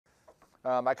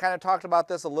I kind of talked about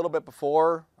this a little bit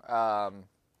before.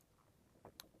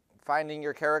 Finding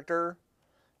your character.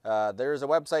 There's a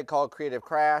website called Creative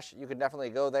Crash. You can definitely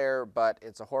go there, but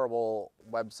it's a horrible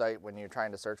website when you're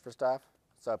trying to search for stuff.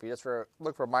 So if you just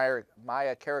look for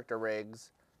Maya character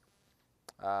rigs,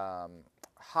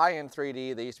 high-end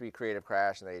 3D, they used to be Creative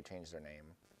Crash and they changed their name.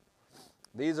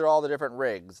 These are all the different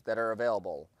rigs that are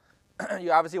available.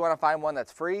 You obviously want to find one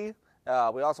that's free.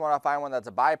 We also want to find one that's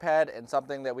a biped and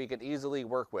something that we can easily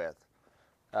work with.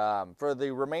 For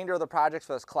the remainder of the projects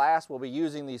for this class, we'll be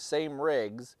using these same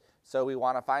rigs, so we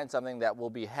want to find something that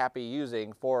we'll be happy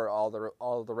using for all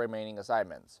the remaining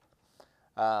assignments.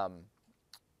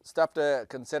 Stuff to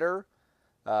consider.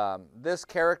 This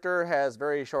character has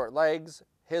very short legs.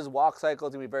 His walk cycle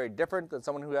is going to be very different than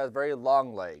someone who has very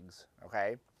long legs.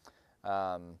 Okay.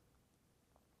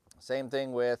 Same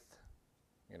thing with,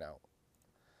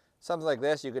 something like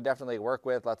this you could definitely work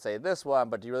with, let's say this one,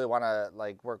 but do you really want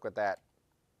to work with that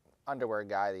underwear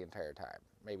guy the entire time?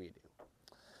 Maybe you do.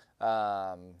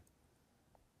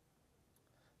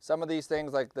 Some of these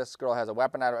things, like this girl has a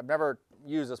weapon. I've never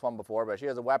used this one before, but she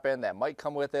has a weapon that might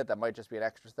come with it, that might just be an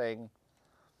extra thing.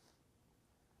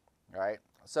 All right,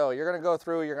 so you're going to go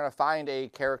through, you're going to find a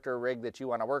character rig that you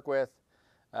want to work with.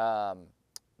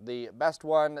 The best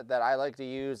one that I like to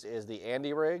use is the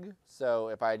Andy rig. So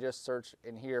if I just search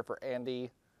in here for Andy,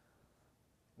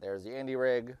 there's the Andy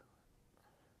rig.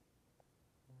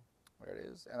 There it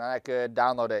is. And I could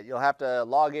download it. You'll have to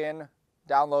log in,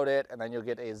 download it, and then you'll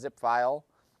get a zip file.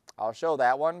 I'll show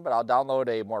that one, but I'll download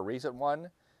a more recent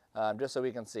one just so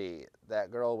we can see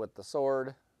that girl with the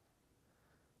sword.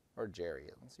 Or Jerry.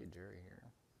 Let's see Jerry here.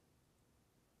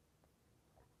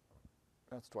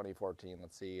 That's 2014.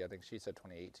 Let's see. I think she said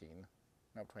 2018.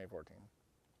 Nope, 2014.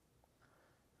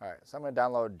 All right, so I'm going to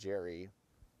download Jerry,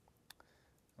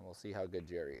 and we'll see how good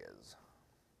Jerry is.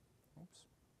 Oops.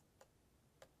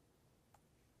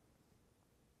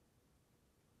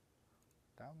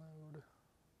 Download.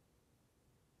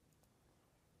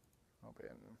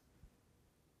 Open.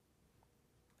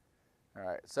 All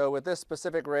right, so with this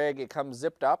specific rig, it comes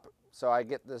zipped up. So I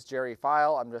get this Jerry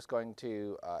file. I'm just going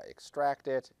to extract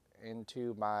it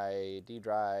into my D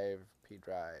drive, P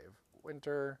drive,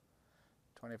 Winter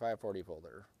 2540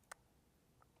 folder.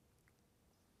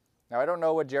 Now I don't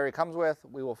know what Jerry comes with.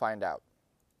 We will find out.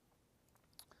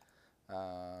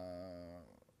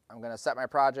 I'm going to set my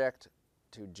project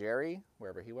to Jerry,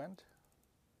 wherever he went.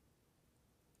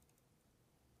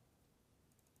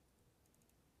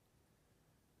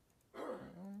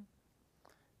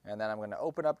 And then I'm going to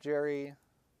open up Jerry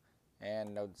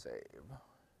and node save.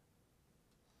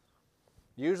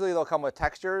 Usually they'll come with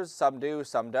textures. Some do,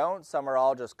 some don't. Some are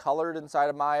all just colored inside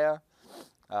of Maya.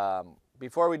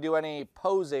 Before we do any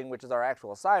posing, which is our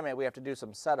actual assignment, we have to do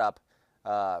some setup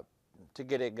to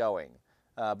get it going.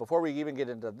 Before we even get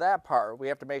into that part, we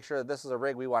have to make sure that this is a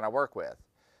rig we want to work with.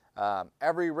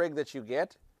 Every rig that you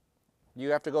get,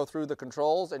 you have to go through the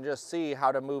controls and just see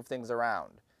how to move things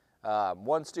around.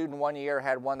 One student one year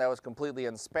had one that was completely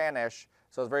in Spanish,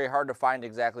 so it was very hard to find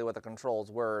exactly what the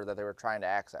controls were that they were trying to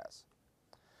access.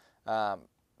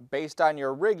 Based on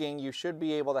your rigging, you should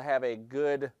be able to have a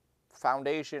good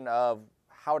foundation of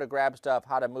how to grab stuff,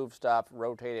 how to move stuff,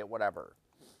 rotate it, whatever.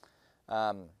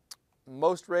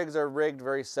 Most rigs are rigged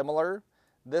very similar.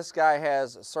 This guy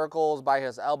has circles by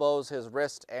his elbows, his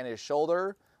wrist, and his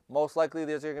shoulder. Most likely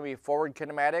these are going to be forward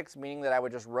kinematics, meaning that I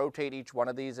would just rotate each one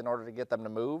of these in order to get them to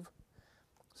move.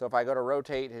 So if I go to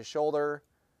rotate his shoulder,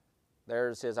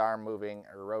 there's his arm moving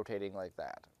or rotating like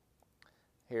that.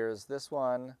 Here's this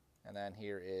one, and then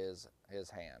here is his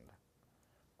hand.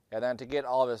 And then to get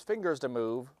all of his fingers to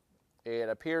move, it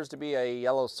appears to be a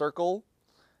yellow circle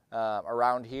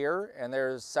around here, and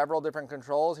there's several different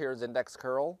controls. Here's index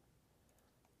curl,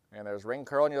 and there's ring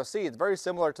curl, and you'll see it's very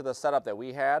similar to the setup that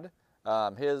we had.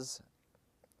 His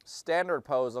standard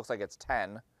pose looks like it's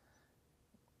 10.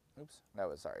 Oops,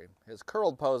 no, sorry. His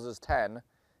curled pose is 10.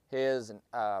 His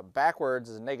backwards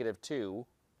is -2.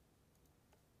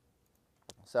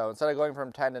 So instead of going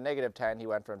from 10 to -10, he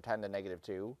went from 10 to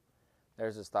 -2.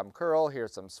 There's his thumb curl.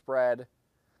 Here's some spread.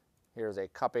 Here's a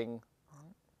cupping.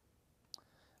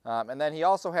 And then he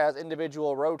also has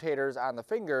individual rotators on the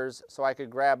fingers, so I could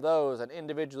grab those and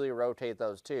individually rotate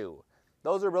those too.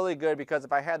 Those are really good because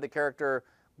if I had the character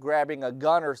grabbing a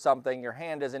gun or something, your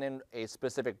hand isn't in a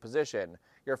specific position.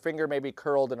 Your finger may be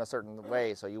curled in a certain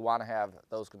way, so you want to have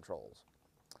those controls.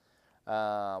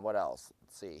 What else?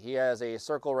 Let's see. He has a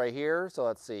circle right here, so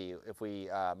let's see. If we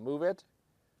move it,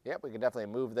 yep, we can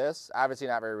definitely move this. Obviously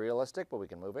not very realistic, but we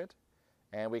can move it.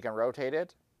 And we can rotate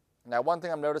it. Now, one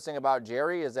thing I'm noticing about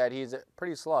Jerry is that he's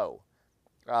pretty slow.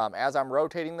 As I'm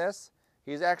rotating this,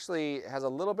 he's actually has a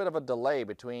little bit of a delay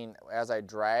between as I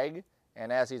drag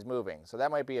and as he's moving. So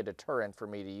that might be a deterrent for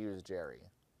me to use Jerry.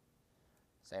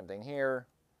 Same thing here.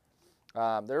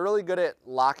 They're really good at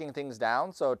locking things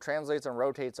down, so translates and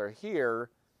rotates are here,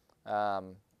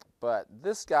 but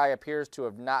this guy appears to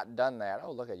have not done that.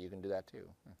 Oh, look at you can do that too.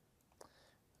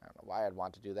 I don't know why I'd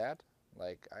want to do that.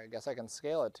 Like, I guess I can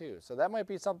scale it too. So that might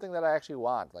be something that I actually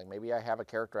want. Like, maybe I have a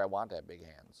character I want to have big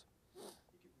hands.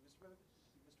 Mr.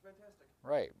 Fantastic.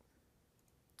 Right.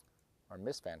 Or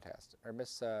Miss Fantastic. Or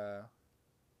Miss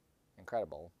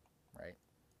Incredible, right?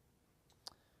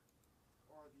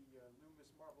 Or the new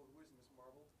Miss Marvel, who is Miss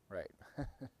Marvel? Right.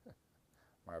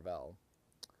 Marvel.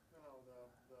 No,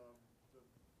 the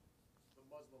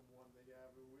Muslim one they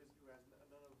have, who has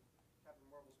none of Captain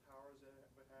Marvel's powers,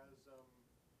 but has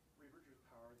Reed Richards'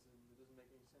 powers, and it doesn't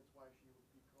make any sense why she would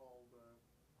be called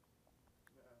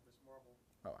Miss Marvel.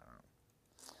 Oh, I don't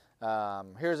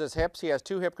know. Here's his hips. He has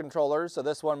 2 hip controllers, so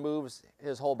this one moves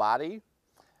his whole body.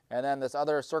 And then this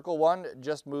other circle one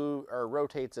just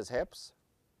rotates his hips.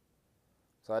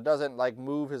 So it doesn't like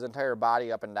move his entire body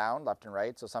up and down, left and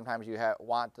right. So sometimes you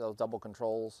want those double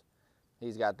controls.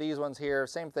 He's got these ones here.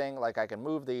 Same thing, like I can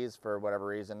move these for whatever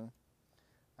reason.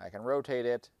 I can rotate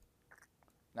it.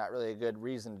 Not really a good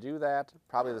reason to do that.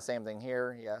 Probably the same thing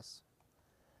here, yes.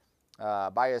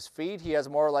 By his feet, he has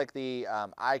more like the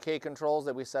IK controls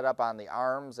that we set up on the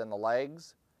arms and the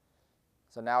legs.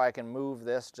 So now I can move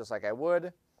this just like I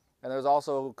would. And there's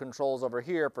also controls over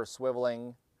here for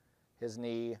swiveling his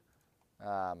knee,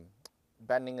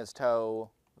 bending his toe,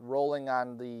 rolling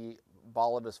on the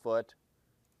ball of his foot,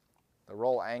 the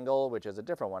roll angle, which is a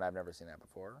different one. I've never seen that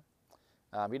before.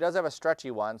 He does have a stretchy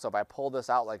one, so if I pull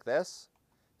this out like this,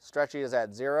 stretchy is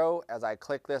at 0. As I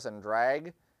click this and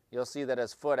drag, you'll see that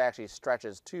his foot actually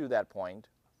stretches to that point.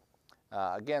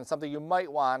 Again, something you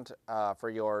might want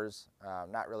for yours,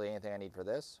 not really anything I need for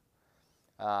this.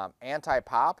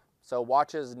 Anti-pop, so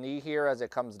watch his knee here as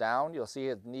it comes down. You'll see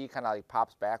his knee kind of like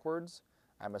pops backwards.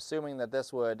 I'm assuming that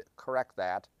this would correct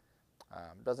that.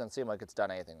 Doesn't seem like it's done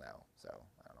anything though, so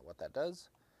I don't know what that does.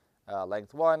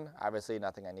 Length 1, obviously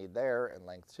nothing I need there, and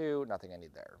length 2, nothing I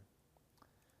need there.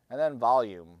 And then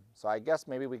volume, so I guess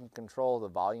maybe we can control the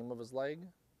volume of his leg.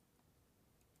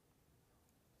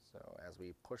 So as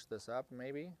we push this up,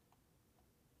 maybe.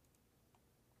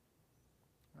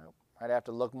 Nope. I'd have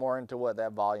to look more into what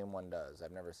that volume one does.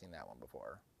 I've never seen that one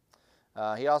before.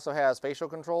 He also has facial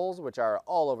controls, which are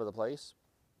all over the place.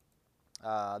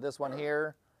 This one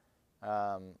here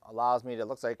allows me to,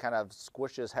 looks like kind of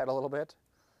squish his head a little bit.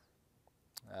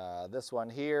 This one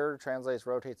here translates,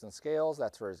 rotates, and scales.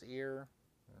 That's for his ear.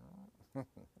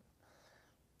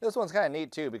 This one's kind of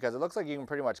neat too, because it looks like you can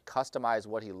pretty much customize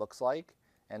what he looks like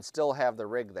and still have the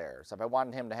rig there. So if I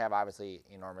wanted him to have obviously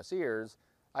enormous ears,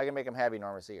 I can make him have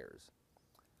enormous ears.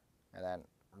 And then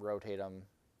rotate him,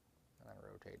 and then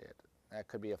rotate it. That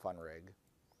could be a fun rig.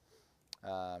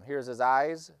 Here's his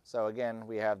eyes. So again,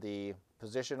 we have the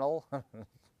positional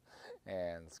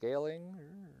and scaling,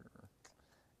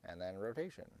 and then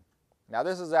rotation. Now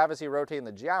this is obviously rotating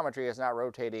the geometry. It's not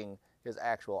rotating his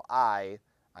actual eye.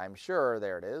 I'm sure,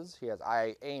 there it is. He has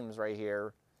eye aims right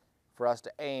here for us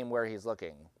to aim where he's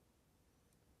looking.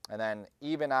 And then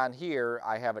even on here,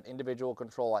 I have an individual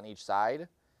control on each side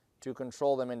to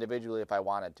control them individually if I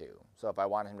wanted to. So if I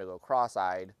want him to go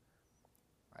cross-eyed,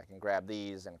 I can grab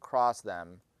these and cross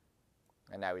them,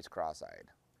 and now he's cross-eyed.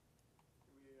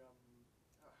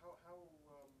 How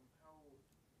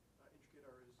intricate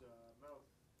are his mouth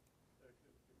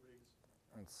rigs?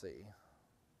 Let's see.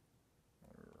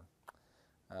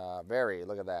 Very,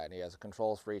 look at that. He has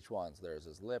controls for each one. So there's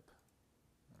his lip.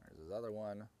 There's his other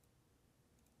one.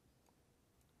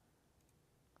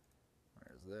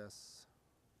 There's this.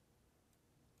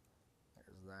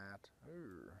 There's that.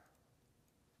 Ooh.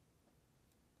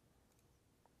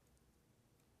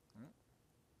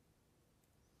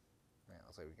 Yeah,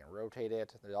 looks like we can rotate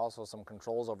it. There's also some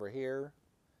controls over here.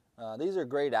 These are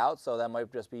grayed out, so that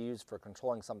might just be used for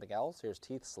controlling something else. Here's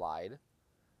teeth slide.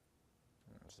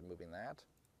 Just moving that.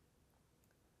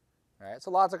 All right,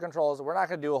 so lots of controls. We're not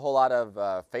going to do a whole lot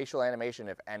of facial animation,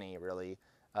 if any, really.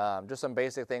 Just some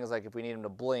basic things like if we need him to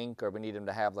blink or we need him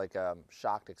to have like a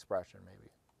shocked expression, maybe.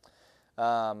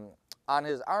 On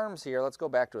his arms here, let's go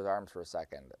back to his arms for a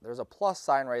second. There's a plus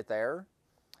sign right there.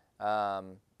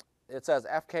 It says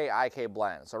FK, IK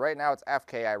blend. So right now it's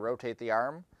FK, I rotate the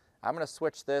arm. I'm going to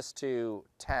switch this to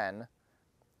 10.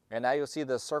 And now you'll see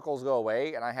the circles go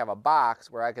away, and I have a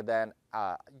box where I could then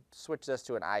switch this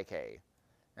to an IK.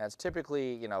 And it's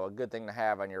typically, you know, a good thing to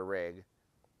have on your rig.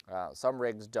 Some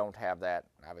rigs don't have that.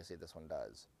 Obviously, this one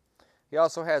does. He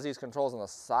also has these controls on the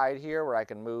side here where I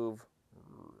can move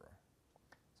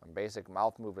some basic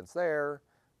mouth movements there,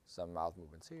 some mouth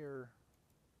movements here.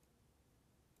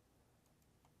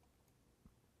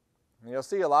 And you'll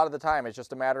see a lot of the time it's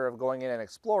just a matter of going in and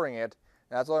exploring it,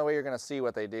 and that's the only way you're going to see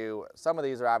what they do. Some of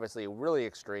these are obviously really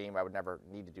extreme. I would never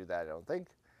need to do that, I don't think.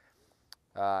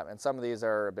 And some of these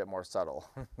are a bit more subtle.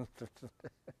 A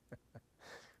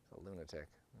lunatic.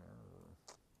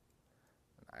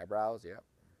 And eyebrows, yep.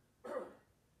 There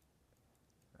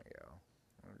you go.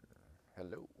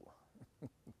 Hello.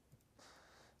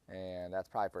 And that's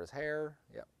probably for his hair,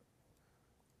 yep.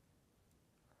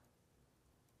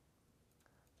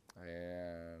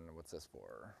 And what's this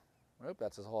for? Oop,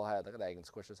 that's his whole head. Look at that, you can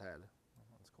squish his head.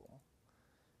 That's cool.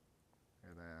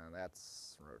 And then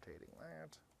that's rotating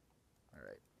that. All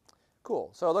right, cool.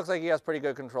 So it looks like he has pretty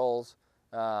good controls.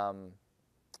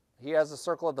 He has a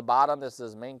circle at the bottom. This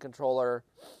is his main controller.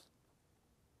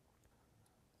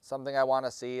 Something I want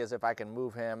to see is if I can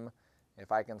move him,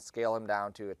 if I can scale him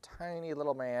down to a tiny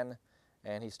little man,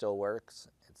 and he still works.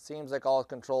 It seems like all his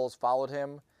controls followed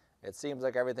him. It seems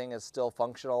like everything is still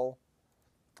functional.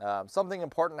 Something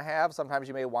important to have, sometimes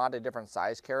you may want a different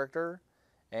size character,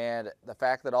 and the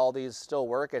fact that all these still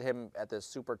work at him at this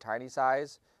super tiny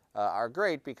size are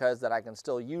great because then I can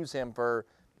still use him for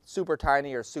super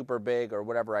tiny or super big or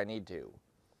whatever I need to.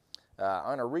 I'm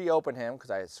going to reopen him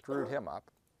because I screwed him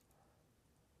up.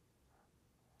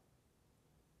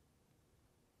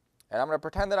 And I'm going to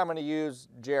pretend that I'm going to use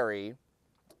Jerry.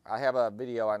 I have a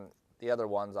video on the other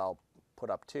ones I'll put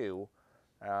up too.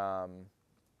 Cool.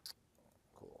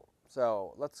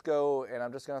 So let's go, and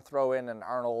I'm just going to throw in an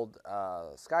Arnold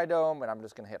Sky Dome, and I'm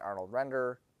just going to hit Arnold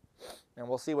Render, and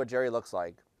we'll see what Jerry looks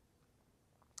like.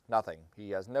 Nothing. He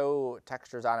has no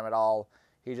textures on him at all.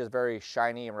 He's just very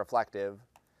shiny and reflective.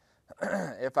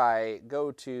 If I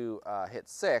go to hit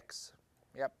 6,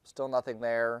 yep, still nothing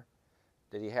there.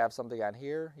 Did he have something on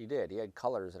here? He did. He had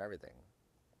colors and everything.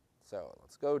 So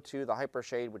let's go to the Hyper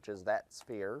Shade, which is that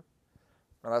sphere.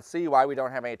 And let's see why we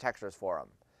don't have any textures for him.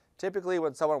 Typically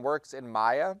when someone works in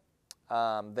Maya,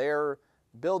 they're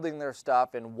building their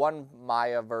stuff in one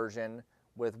Maya version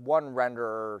with one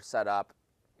renderer set up.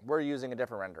 We're using a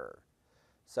different renderer.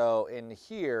 So in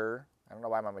here, I don't know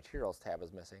why my materials tab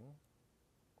is missing.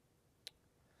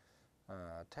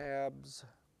 Tabs,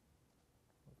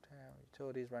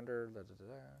 utilities, render,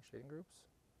 shading groups.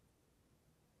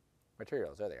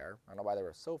 Materials, there they are. I don't know why they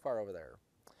were so far over there.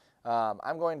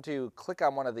 I'm going to click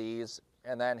on one of these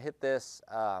and then hit this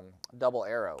double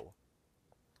arrow.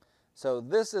 So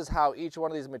this is how each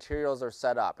one of these materials are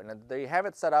set up. And they have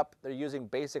it set up, they're using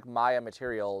basic Maya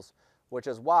materials, which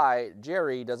is why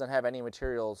Jerry doesn't have any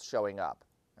materials showing up.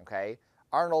 Okay?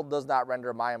 Arnold does not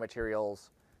render Maya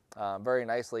materials very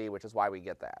nicely, which is why we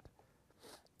get that.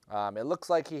 It looks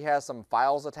like he has some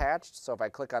files attached. So if I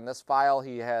click on this file,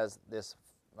 he has this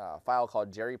file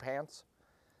called Jerry Pants.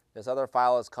 This other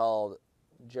file is called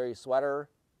Jerry Sweater,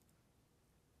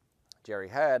 Jerry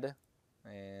Head,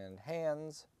 and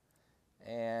Hands,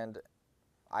 and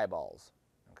Eyeballs.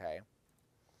 Okay.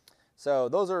 So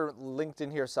those are linked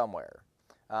in here somewhere.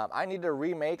 I need to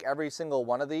remake every single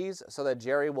one of these so that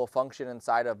Jerry will function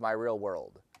inside of my real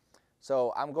world.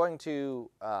 So I'm going to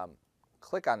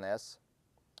click on this,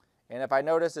 and if I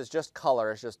notice it's just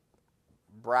color, it's just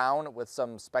brown with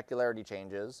some specularity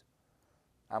changes.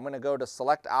 I'm going to go to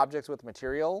Select Objects with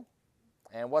Material,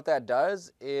 and what that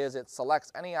does is it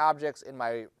selects any objects in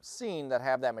my scene that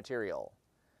have that material.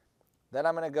 Then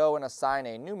I'm going to go and assign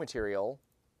a new material,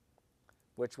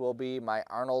 which will be my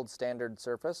Arnold Standard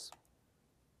Surface.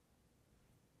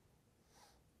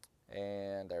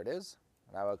 And there it is.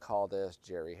 And I will call this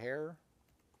Jerry Hair.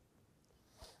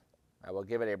 I will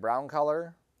give it a brown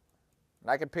color.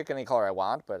 And I can pick any color I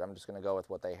want, but I'm just going to go with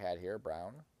what they had here,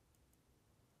 brown.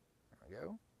 There we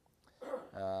go.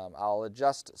 I'll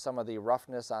adjust some of the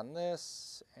roughness on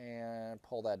this and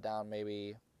pull that down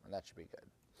maybe, and that should be good.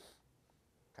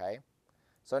 Okay.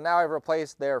 So now I've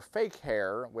replaced their fake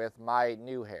hair with my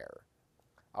new hair.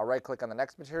 I'll right click on the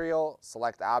next material,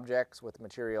 select objects with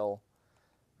material.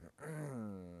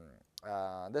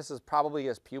 This is probably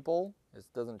his pupil. It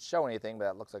doesn't show anything, but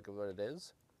that looks like what it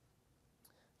is.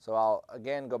 So I'll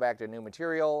again go back to new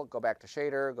material, go back to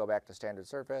shader, go back to standard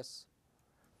surface,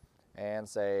 and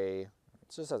say,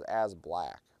 it just says as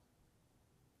black.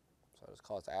 So I'll just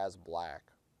call it as black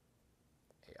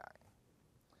AI.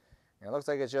 And it looks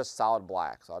like it's just solid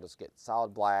black. So I'll just get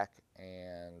solid black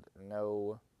and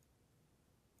no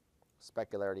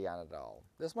specularity on it at all.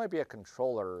 This might be a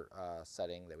controller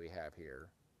setting that we have here.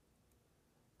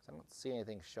 I don't see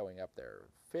anything showing up there.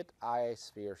 Fit eye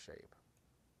sphere shape.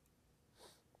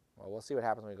 Well, we'll see what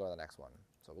happens when we go to the next one.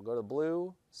 So we'll go to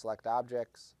blue, select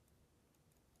objects.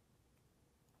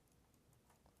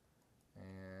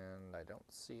 And I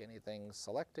don't see anything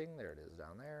selecting. There it is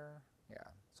down there. Yeah.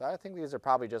 So I think these are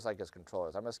probably just like his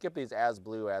controllers. I'm going to skip these as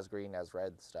blue, as green, as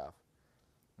red stuff.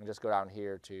 And just go down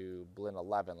here to Blinn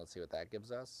 11. Let's see what that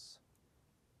gives us.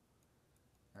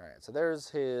 All right. So there's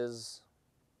his,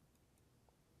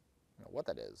 I don't know what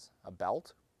that is, a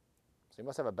belt. So he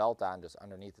must have a belt on just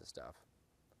underneath his stuff.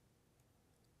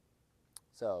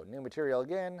 So new material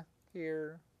again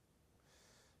here.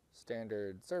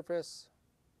 Standard surface.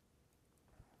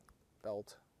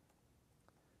 Belt.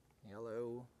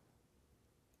 Yellow.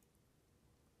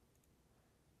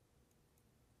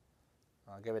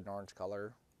 I'll give it an orange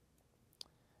color.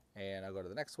 And I'll go to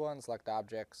the next one, select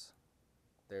objects.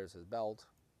 There's his belt.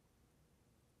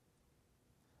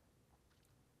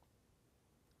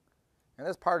 And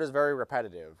this part is very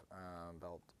repetitive.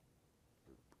 Belt.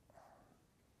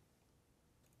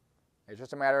 It's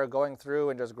just a matter of going through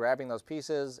and just grabbing those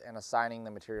pieces and assigning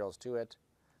the materials to it.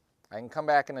 I can come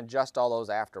back and adjust all those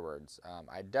afterwards.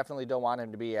 I definitely don't want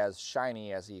him to be as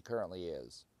shiny as he currently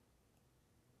is.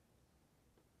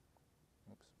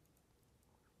 Oops.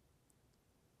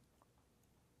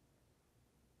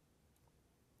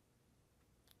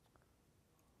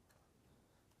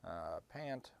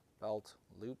 Pant, belt,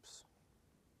 loops.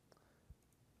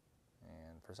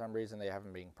 And for some reason they have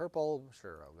them being purple.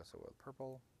 Sure, I'll go with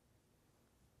purple.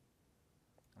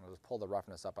 I'll just pull the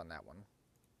roughness up on that one.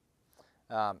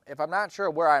 If I'm not sure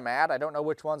where I'm at, I don't know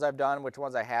which ones I've done, which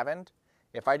ones I haven't.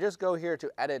 If I just go here to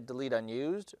edit, delete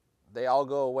unused, they all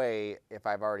go away if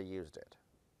I've already used it.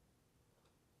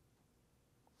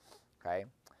 Okay.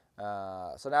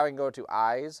 So now we can go to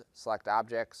eyes, select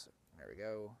objects. There we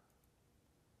go.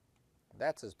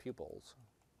 That's his pupils,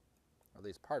 or at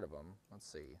least part of them. Let's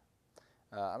see.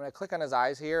 I'm going to click on his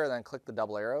eyes here and then click the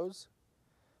double arrows.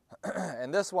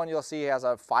 And this one you'll see has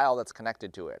a file that's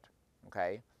connected to it.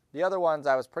 Okay. The other ones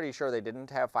I was pretty sure they didn't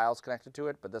have files connected to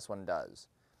it, but this one does.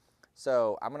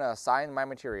 So I'm going to assign my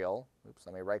material. Oops,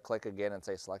 let me right click again and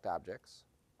say select objects.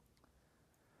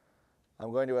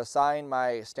 I'm going to assign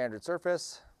my standard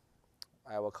surface.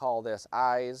 I will call this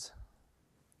eyes.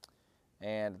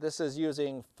 And this is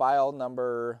using file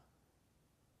number,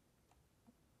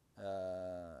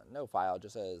 no file,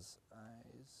 just says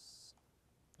eyes,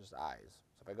 just eyes.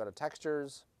 So if I go to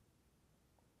textures,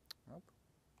 nope,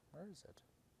 where is it?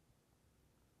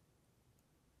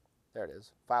 There it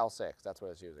is, file 6, that's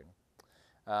what it's using.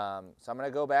 So I'm going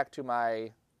to go back to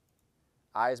my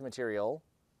eyes material.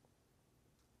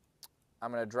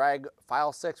 I'm going to drag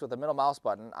file 6 with the middle mouse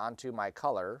button onto my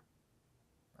color.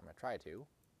 I'm going to try to.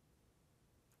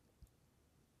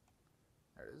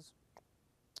 There it is.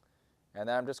 And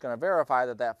then I'm just going to verify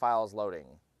that that file is loading.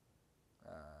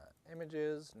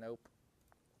 Images, nope.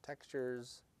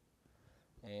 Textures,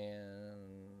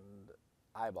 and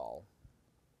eyeball.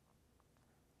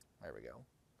 There we go.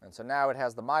 And so now it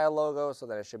has the Maya logo, so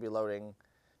that it should be loading.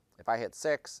 If I hit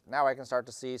 6, now I can start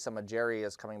to see some of Jerry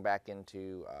is coming back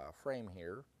into frame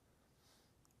here.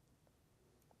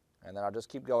 And then I'll just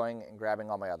keep going and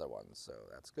grabbing all my other ones. So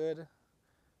that's good.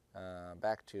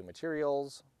 Back to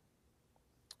materials.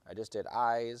 I just did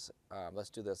eyes. Let's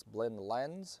do this blend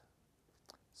lens.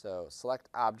 So select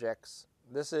objects.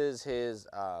 This is his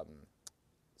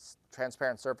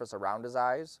transparent surface around his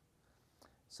eyes.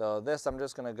 So this, I'm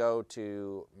just going to go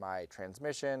to my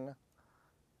transmission,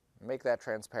 make that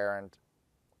transparent,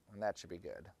 and that should be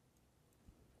good.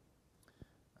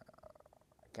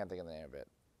 I can't think of the name of it.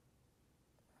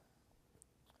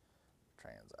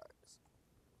 Trans eyes.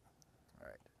 All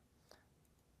right.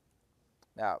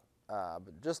 Now,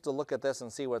 just to look at this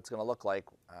and see what it's going to look like,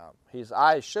 his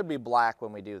eyes should be black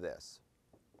when we do this.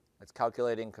 It's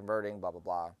calculating, converting, blah, blah,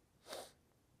 blah.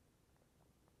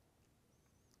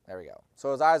 There we go.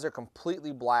 So his eyes are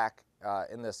completely black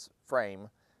in this frame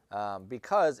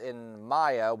because in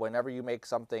Maya, whenever you make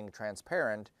something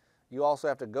transparent, you also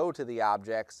have to go to the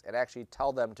objects and actually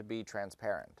tell them to be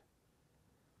transparent.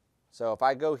 So if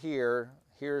I go here,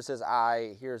 here's his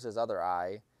eye, here's his other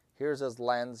eye, here's his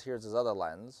lens, here's his other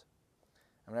lens.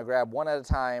 I'm going to grab one at a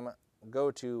time,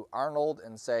 go to Arnold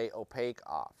and say opaque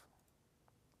off.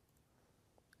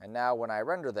 And now when I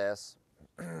render this,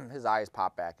 his eyes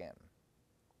pop back in.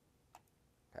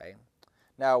 Okay.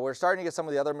 Now we're starting to get some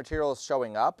of the other materials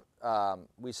showing up.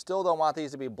 We still don't want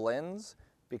these to be blends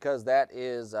because that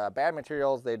is bad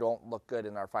materials. They don't look good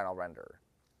in our final render.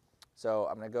 So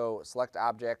I'm going to go select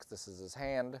objects. This is his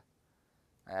hand.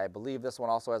 I believe this one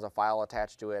also has a file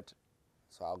attached to it.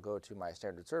 So I'll go to my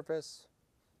standard surface.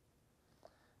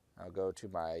 I'll go to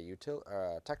my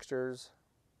textures.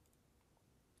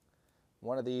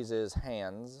 One of these is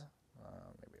hands.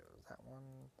 Maybe it was that one.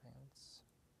 Pants.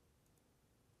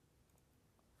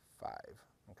 5.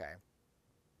 Okay.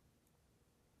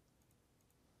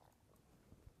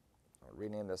 I'll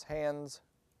rename this hands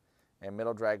and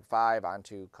middle drag 5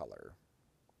 onto color.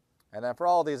 And then for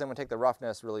all of these, I'm going to take the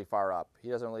roughness really far up. He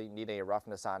doesn't really need any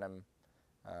roughness on him.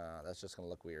 That's just going to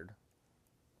look weird.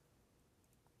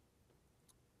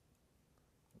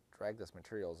 Drag this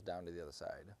materials down to the other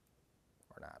side,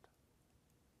 or not.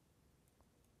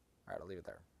 All right, I'll leave it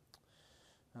there.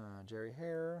 Jerry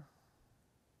hair,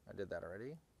 I did that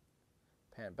already.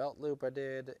 Pant belt loop I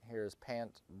did. Here's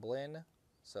pant blin,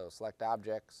 so select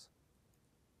objects.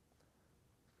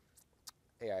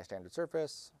 AI standard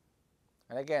surface.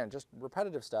 And again, just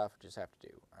repetitive stuff, just have to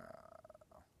do.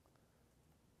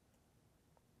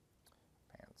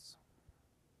 Pants.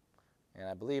 And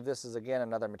I believe this is, again,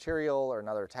 another material or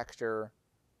another texture.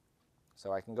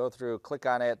 So I can go through, click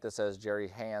on it. This says Jerry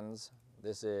hands.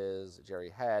 This is Jerry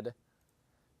head.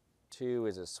 2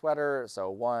 is his sweater. So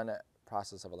 1,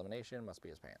 process of elimination, must be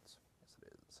his pants. Yes,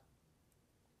 it is.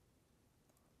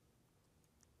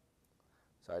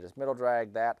 So I just middle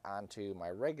drag that onto my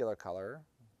regular color.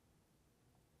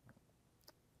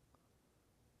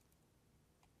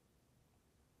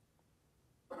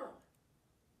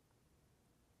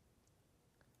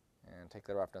 And take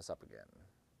the roughness up again.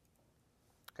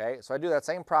 Okay, so I do that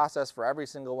same process for every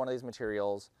single one of these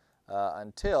materials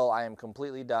until I am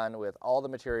completely done with all the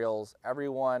materials.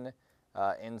 Everyone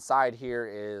inside here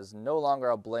is no longer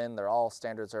a blend. They're all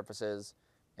standard surfaces.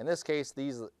 In this case,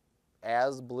 these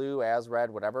as blue, as red,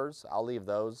 whatever's, I'll leave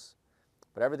those.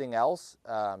 But everything else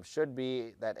should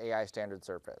be that AI standard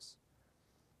surface.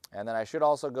 And then I should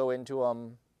also go into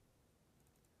them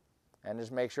and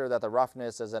just make sure that the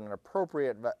roughness is at an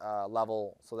appropriate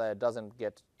level so that it doesn't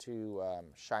get too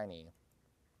shiny.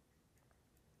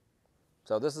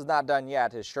 So this is not done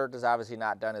yet. His shirt is obviously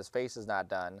not done. His face is not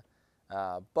done.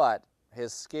 But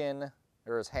his skin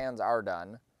or his hands are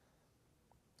done.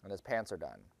 And his pants are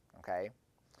done. Okay?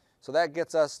 So that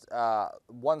gets us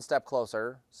one step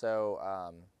closer.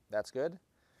 So that's good.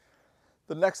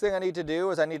 The next thing I need to do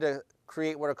is I need to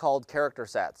create what are called character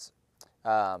sets.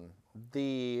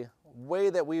 The way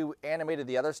that we animated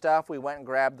the other stuff, we went and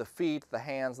grabbed the feet, the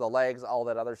hands, the legs, all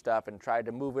that other stuff, and tried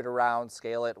to move it around,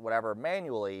 scale it, whatever,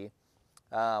 manually.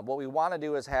 What we want to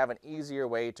do is have an easier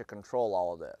way to control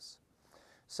all of this.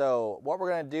 So what we're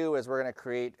going to do is we're going to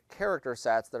create character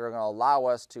sets that are going to allow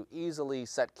us to easily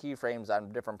set keyframes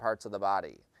on different parts of the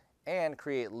body and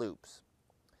create loops.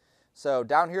 So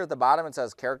down here at the bottom it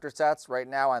says character sets. Right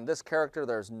now on this character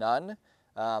there's none.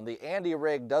 The Andy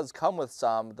rig does come with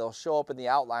some. They'll show up in the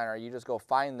outliner. You just go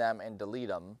find them and delete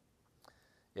them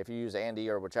if you use Andy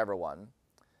or whichever one.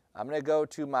 I'm going to go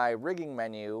to my rigging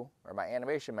menu or my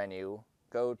animation menu,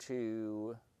 go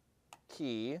to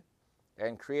key,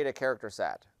 and create a character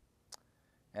set.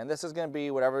 And this is going to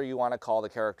be whatever you want to call the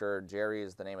character. Jerry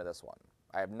is the name of this one.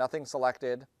 I have nothing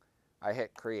selected. I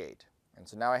hit create. And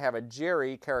so now I have a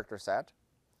Jerry character set.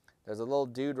 There's a little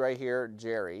dude right here,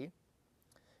 Jerry.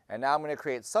 And now I'm going to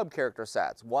create sub-character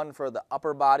sets. One for the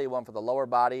upper body, one for the lower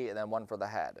body, and then one for the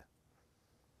head.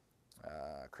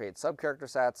 Create sub-character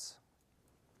sets.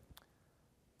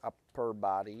 Upper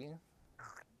body.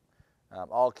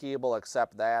 All keyable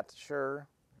except that, sure.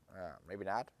 Maybe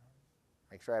not.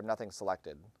 Make sure I have nothing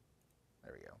selected.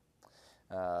 There we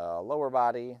go. Lower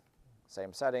body,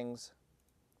 same settings.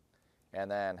 And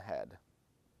then head.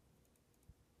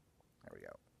 There we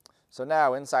go. So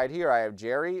now inside here I have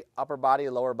Jerry, upper body,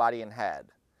 lower body, and head.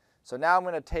 So now I'm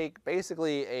going to take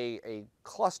basically a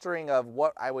clustering of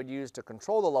what I would use to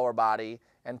control the lower body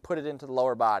and put it into the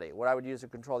lower body. What I would use to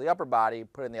control the upper body,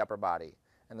 put it in the upper body.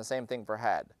 And the same thing for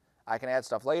head. I can add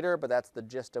stuff later, but that's the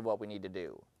gist of what we need to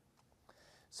do.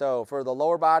 So for the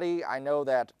lower body, I know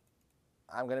that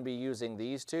I'm going to be using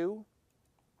these two.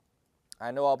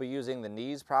 I know I'll be using the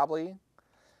knees probably.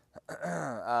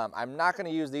 I'm not going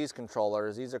to use these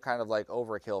controllers. These are kind of like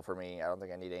overkill for me. I don't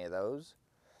think I need any of those.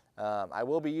 I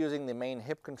will be using the main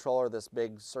hip controller, this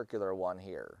big circular one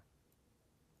here.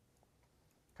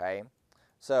 Okay,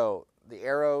 so the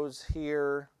arrows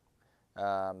here,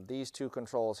 these two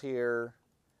controls here,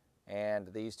 and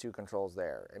these two controls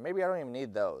there. And maybe I don't even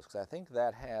need those because I think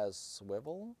that has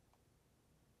swivel.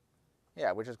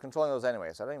 Yeah, which is controlling those anyway,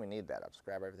 so I don't even need that. I'll just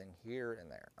grab everything here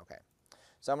and there. Okay.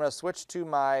 So I'm going to switch to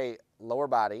my lower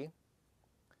body,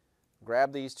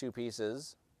 grab these two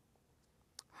pieces,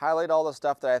 highlight all the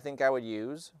stuff that I think I would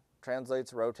use,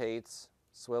 translates, rotates,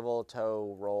 swivel,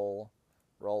 toe, roll,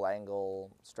 roll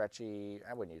angle, stretchy.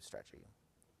 I wouldn't use stretchy.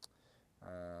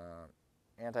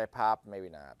 Anti-pop, maybe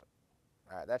not.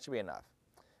 All right, that should be enough.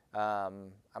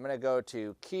 I'm going to go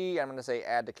to key. I'm going to say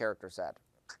add to character set.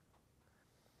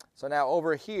 So now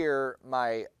over here,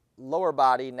 my lower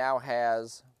body now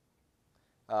has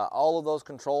all of those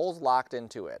controls locked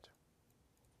into it.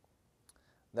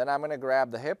 Then I'm going to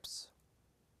grab the hips,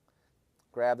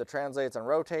 grab the translates and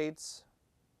rotates,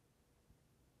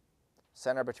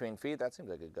 center between feet. That seems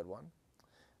like a good one.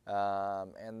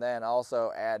 And then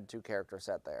also add to character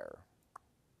set there.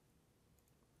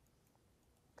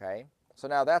 Okay, so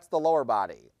now that's the lower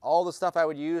body. All the stuff I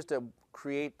would use to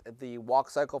create the walk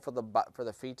cycle for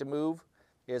the feet to move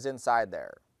is inside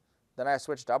there. Then I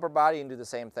switch to upper body and do the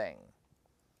same thing.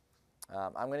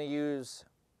 I'm going to use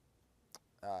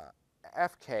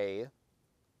FK.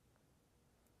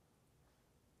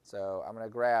 So I'm going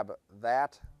to grab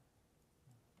that,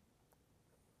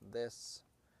 this,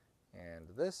 and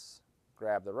this.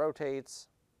 Grab the rotates.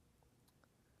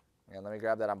 And let me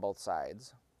grab that on both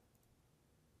sides.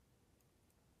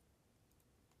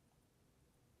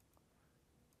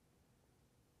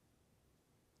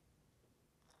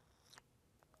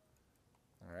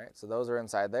 All right, so those are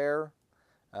inside there.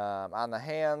 On the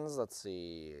hands, let's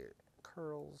see,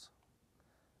 curls.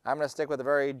 I'm going to stick with a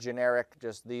very generic,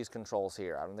 just these controls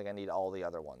here. I don't think I need all the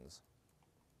other ones.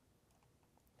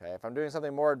 Okay, if I'm doing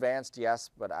something more advanced, yes,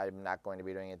 but I'm not going to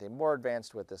be doing anything more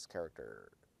advanced with this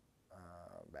character.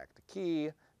 Back to key,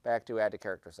 back to add to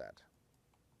character set.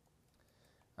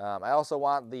 I also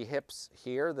want the hips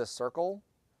here, this circle.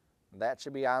 That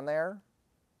should be on there,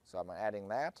 so I'm adding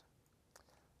that.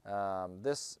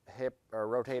 This hip or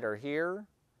rotator here,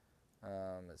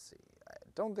 let's see, I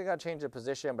don't think I'd change the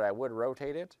position, but I would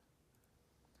rotate it.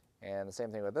 And the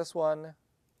same thing with this one.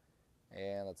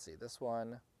 And let's see, this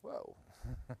one, whoa.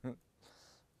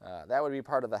 That would be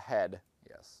part of the head,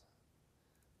 yes.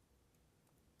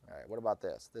 All right, what about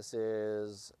this? This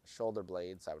is shoulder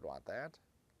blades, I would want that.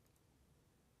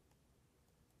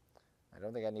 I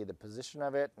don't think I need the position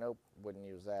of it. Nope, wouldn't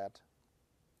use that.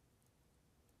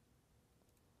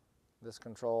 This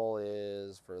control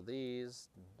is for these,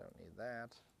 don't need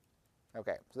that.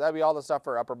 Okay, so that'd be all the stuff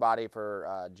for upper body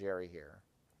for Jerry here.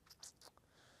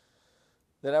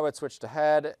 Then I would switch to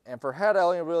head, and for head I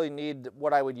only really need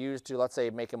what I would use to, let's say,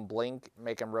 make him blink,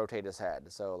 make him rotate his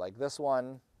head. So like this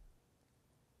one,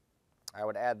 I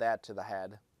would add that to the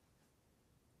head.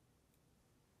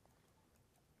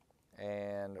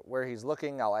 And where he's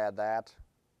looking, I'll add that.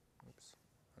 Oops.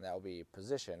 And that will be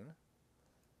position.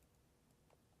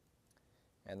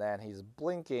 And then he's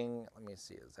blinking. Let me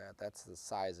see, that's the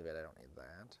size of it. I don't need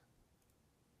that.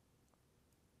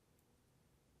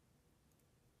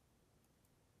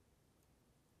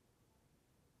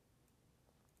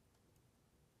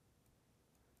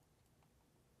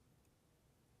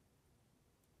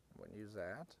 Wouldn't use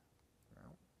that.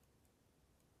 No.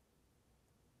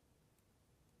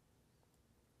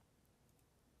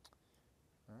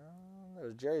 That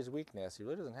was Jerry's weakness. He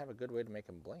really doesn't have a good way to make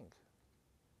him blink.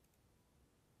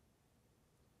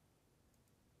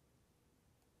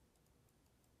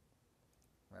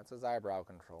 That's his eyebrow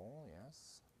control,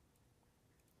 yes.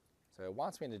 So it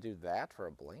wants me to do that for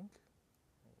a blink.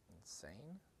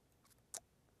 Insane.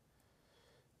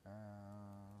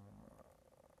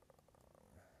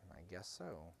 I guess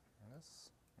so. Yes.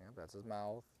 Yep, that's his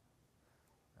mouth.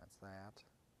 That's that.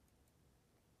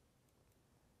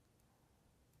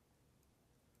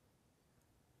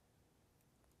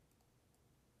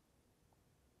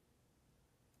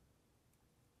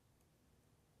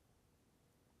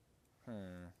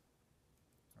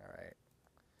 All right.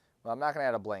 Well, I'm not going to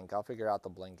add a blink. I'll figure out the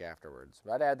blink afterwards.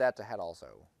 But I'd add that to head also.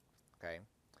 Okay.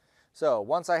 So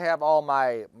once I have all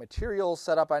my materials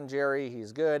set up on Jerry,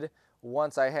 he's good.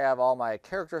 Once I have all my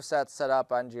character sets set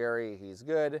up on Jerry, he's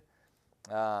good.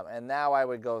 And now I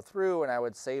would go through and I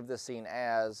would save the scene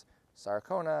as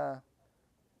Sarcona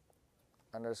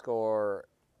 _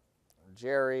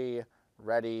 Jerry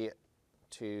ready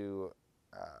to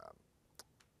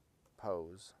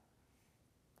pose.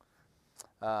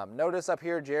 Notice up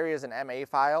here, Jerry is an MA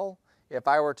file. If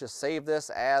I were to save this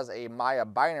as a Maya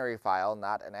binary file,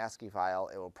 not an ASCII file,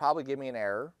 it will probably give me an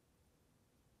error.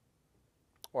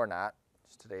 Or not.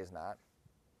 Just today's not.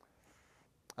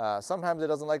 Sometimes it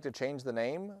doesn't like to change the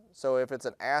name. So if it's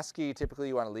an ASCII, typically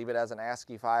you want to leave it as an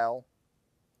ASCII file.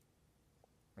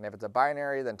 And if it's a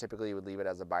binary, then typically you would leave it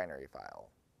as a binary file.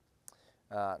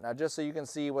 Now just so you can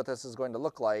see what this is going to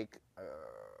look like,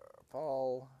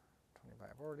 fall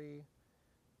 2540,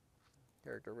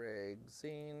 character rig,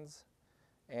 scenes,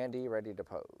 Andy ready to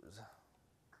pose.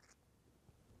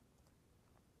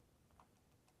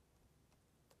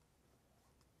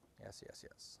 Yes, yes,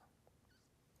 yes.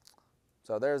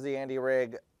 So there's the Andy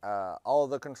rig all of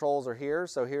the controls are here.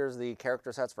 So here's the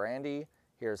character sets for Andy.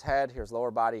 Here's head, here's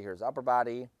lower body, here's upper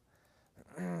body.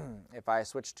 If I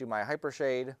switch to my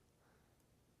Hypershade,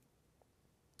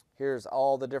 here's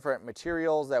all the different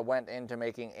materials that went into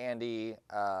making Andy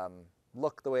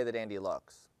look the way that Andy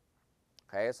looks.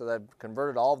 Okay, so they've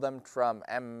converted all of them from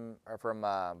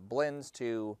blends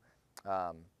to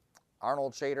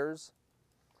Arnold shaders.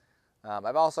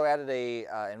 I've also added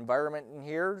a environment in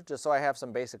here just so I have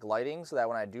some basic lighting so that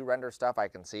when I do render stuff I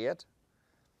can see it.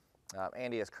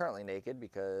 Andy is currently naked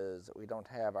because we don't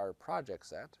have our project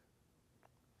set.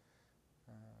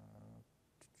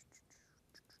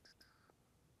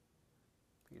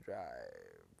 P-Drive,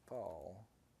 fall,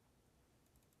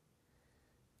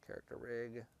 character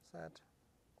rig set.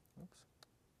 Oops.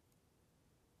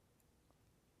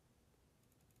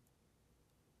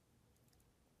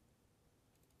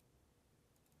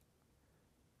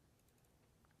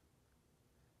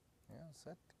 Yeah,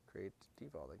 set, create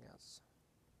default, I guess.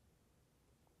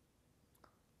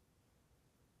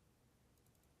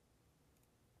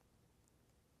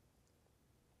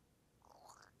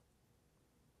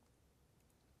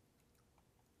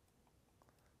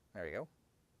 There you go.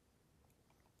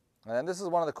 And then this is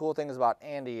one of the cool things about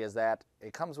Andy is that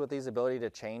it comes with these ability to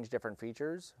change different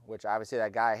features, which obviously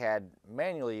that guy had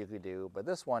manually you could do, but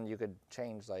this one you could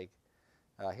change like,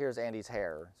 here's Andy's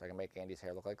hair, so I can make Andy's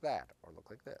hair look like that, or look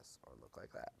like this, or look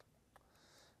like that.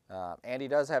 Andy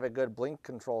does have a good blink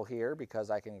control here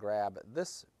because I can grab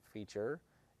this feature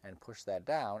and push that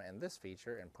down, and this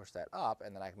feature and push that up,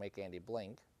 and then I can make Andy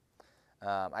blink.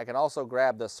 I can also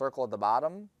grab the circle at the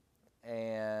bottom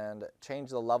and change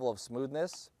the level of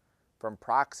smoothness from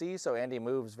proxy, so Andy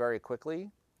moves very quickly,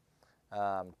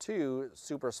 to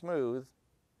super smooth,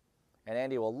 and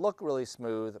Andy will look really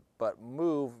smooth but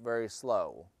move very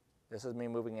slow. This is me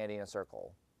moving Andy in a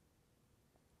circle.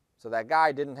 So that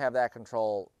guy didn't have that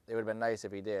control. It would have been nice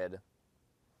if he did,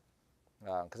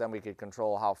 because then we could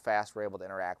control how fast we're able to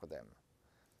interact with him.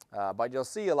 But you'll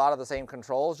see a lot of the same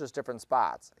controls, just different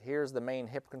spots. Here's the main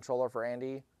hip controller for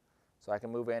Andy, so I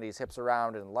can move Andy's hips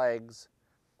around and legs.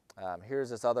 Here's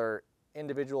this other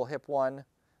individual hip one,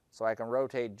 so I can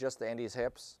rotate just the Andy's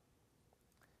hips.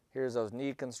 Here's those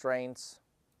knee constraints.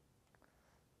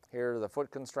 Here are the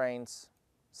foot constraints.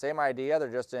 Same idea,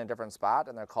 they're just in a different spot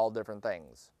and they're called different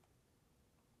things.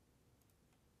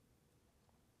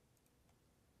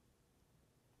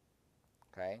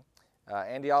 Okay.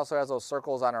 Andy also has those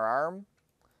circles on her arm,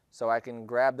 so I can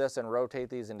grab this and rotate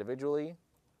these individually,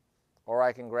 or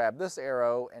I can grab this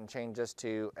arrow and change this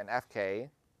to an FK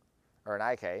or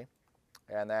an IK,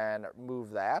 and then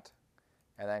move that,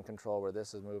 and then control where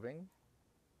this is moving.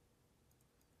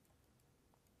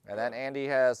 And then Andy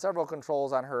has several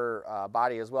controls on her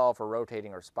body as well for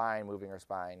rotating her spine, moving her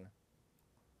spine.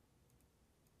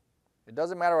 It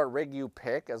doesn't matter what rig you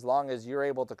pick as long as you're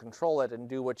able to control it and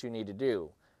do what you need to do.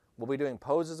 We'll be doing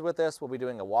poses with this, we'll be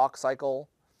doing a walk cycle,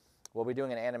 we'll be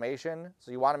doing an animation,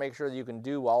 so you want to make sure that you can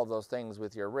do all of those things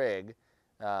with your rig.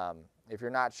 If you're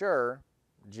not sure,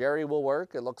 Jerry will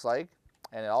work, it looks like,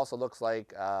 and it also looks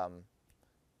like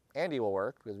Andy will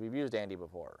work because we've used Andy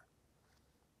before.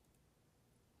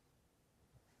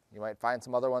 You might find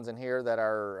some other ones in here that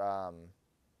are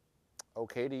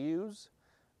okay to use.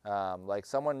 Like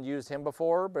someone used him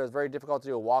before, but it's very difficult to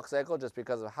do a walk cycle just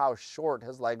because of how short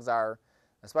his legs are,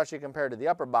 especially compared to the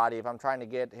upper body. If I'm trying to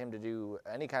get him to do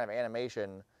any kind of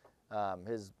animation,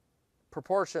 his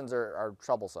proportions are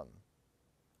troublesome.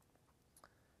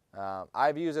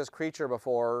 I've used this creature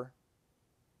before.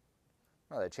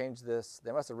 Oh, they changed this.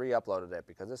 They must have re-uploaded it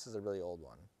because this is a really old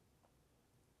one.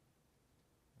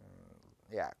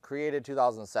 Yeah, created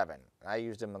 2007. I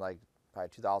used him in like probably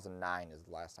 2009 is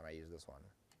the last time I used this one.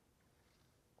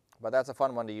 But that's a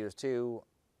fun one to use too.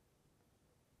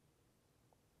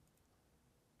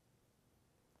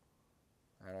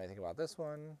 I don't know anything about this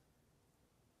one.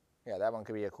 Yeah, that one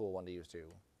could be a cool one to use too.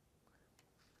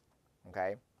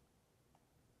 Okay.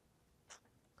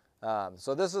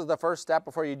 So this is the first step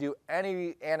before you do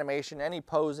any animation, any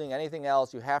posing, anything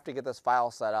else. You have to get this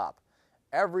file set up.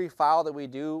 Every file that we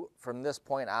do from this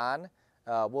point on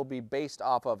will be based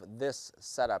off of this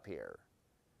setup here.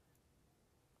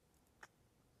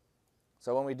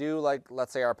 So when we do, like,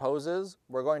 let's say our poses,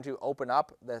 we're going to open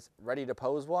up this ready to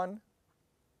pose one.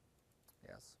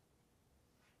 Yes.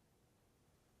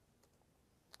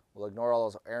 We'll ignore all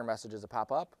those error messages that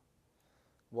pop up.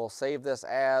 We'll save this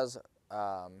as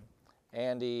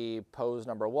Andy pose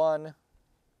number 1.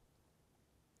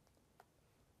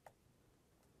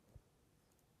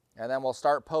 And then we'll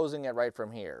start posing it right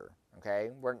from here. Okay,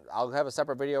 I'll have a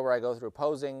separate video where I go through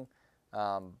posing,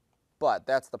 but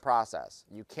that's the process.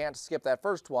 You can't skip that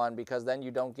first one because then you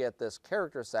don't get this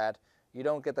character set, you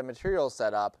don't get the material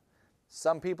set up.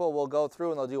 Some people will go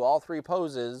through and they'll do all 3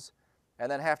 poses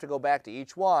and then have to go back to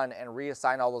each one and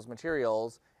reassign all those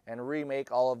materials and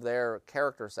remake all of their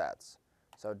character sets.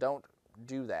 So don't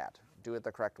do that. Do it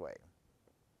the correct way.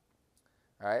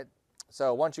 All right.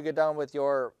 So once you get done with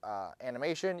your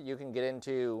animation, you can get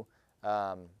into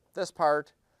this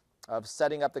part of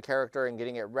setting up the character and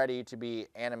getting it ready to be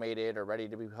animated or ready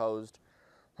to be posed.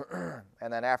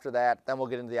 And then after that, then we'll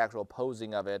get into the actual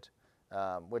posing of it,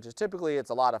 which is typically,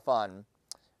 it's a lot of fun.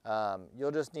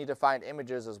 You'll just need to find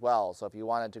images as well. So if you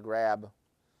wanted to grab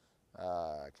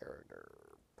character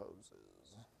poses.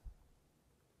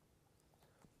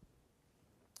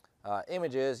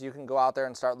 Images, you can go out there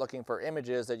and start looking for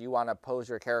images that you want to pose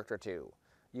your character to.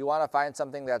 You want to find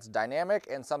something that's dynamic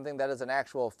and something that is an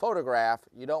actual photograph.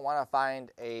 You don't want to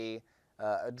find a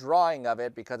drawing of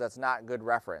it because that's not good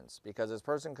reference. Because this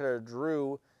person could have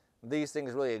drew these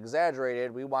things really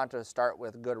exaggerated. We want to start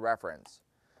with good reference.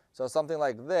 So something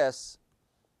like this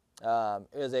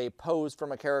is a pose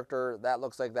from a character that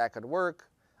looks like that could work.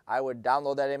 I would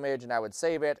download that image and I would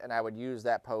save it and I would use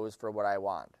that pose for what I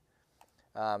want.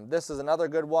 This is another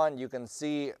good one. You can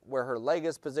see where her leg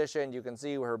is positioned. You can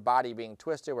see where her body being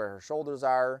twisted, where her shoulders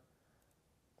are.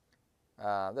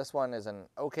 This one is an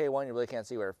okay one. You really can't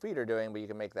see what her feet are doing, but you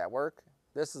can make that work.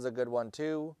 This is a good one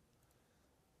too.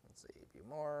 Let's see, a few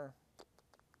more.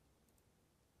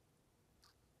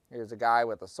 Here's a guy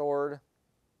with a sword.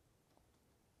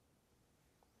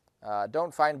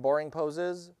 Don't find boring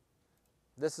poses.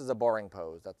 This is a boring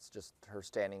pose. That's just her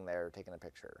standing there taking a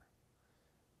picture.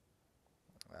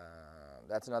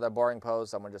 That's another boring pose,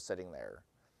 someone just sitting there.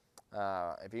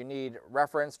 If you need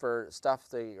reference for stuff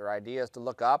or ideas to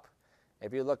look up,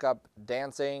 if you look up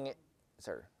dancing,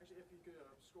 sir. Actually, if you could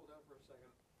scroll down for a second,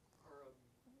 or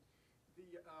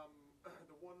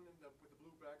the one with the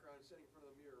blue background sitting in front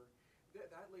of the mirror,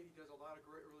 that lady does a lot of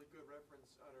really good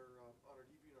reference on her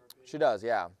DeviantArt page. She does,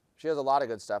 yeah. She has a lot of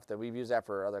good stuff that we've used that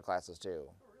for other classes too.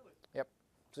 Oh, really? Yep.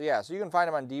 So yeah, so you can find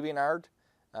them on DeviantArt.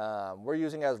 We're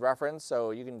using it as reference,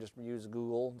 so you can just use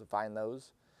Google to find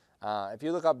those. If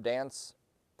you look up dance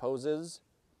poses,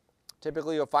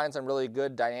 typically you'll find some really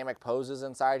good dynamic poses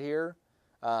inside here.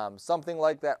 Something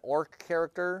like that orc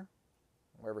character,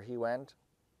 wherever he went.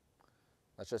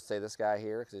 Let's just say this guy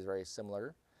here, because he's very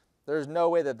similar. There's no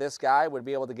way that this guy would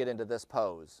be able to get into this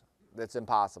pose. It's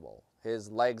impossible.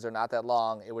 His legs are not that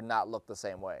long. It would not look the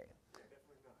same way.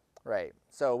 Right.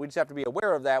 So we just have to be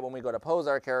aware of that when we go to pose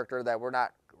our character, that we're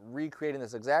not recreating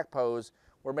this exact pose.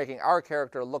 We're making our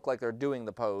character look like they're doing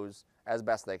the pose as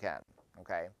best they can.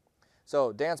 Okay.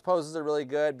 So dance poses are really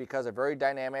good because they're very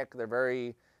dynamic. They're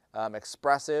very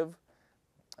expressive.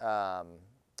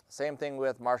 Same thing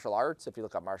with martial arts. If you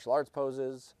look up martial arts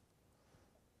poses,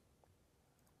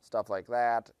 stuff like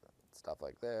that, stuff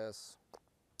like this.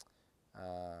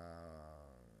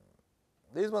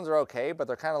 These ones are okay, but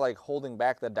they're kind of like holding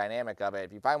back the dynamic of it.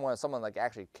 If you find someone like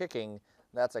actually kicking,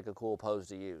 that's like a cool pose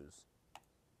to use.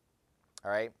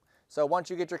 All right. So once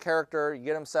you get your character, you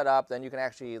get them set up, then you can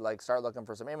actually like start looking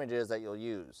for some images that you'll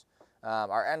use.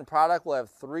 Our end product will have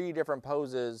 3 different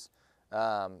poses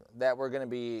that we're going to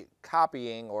be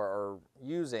copying or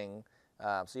using.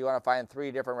 So you want to find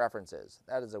 3 different references.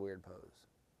 That is a weird pose.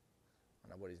 I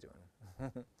don't know what he's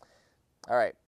doing. All right.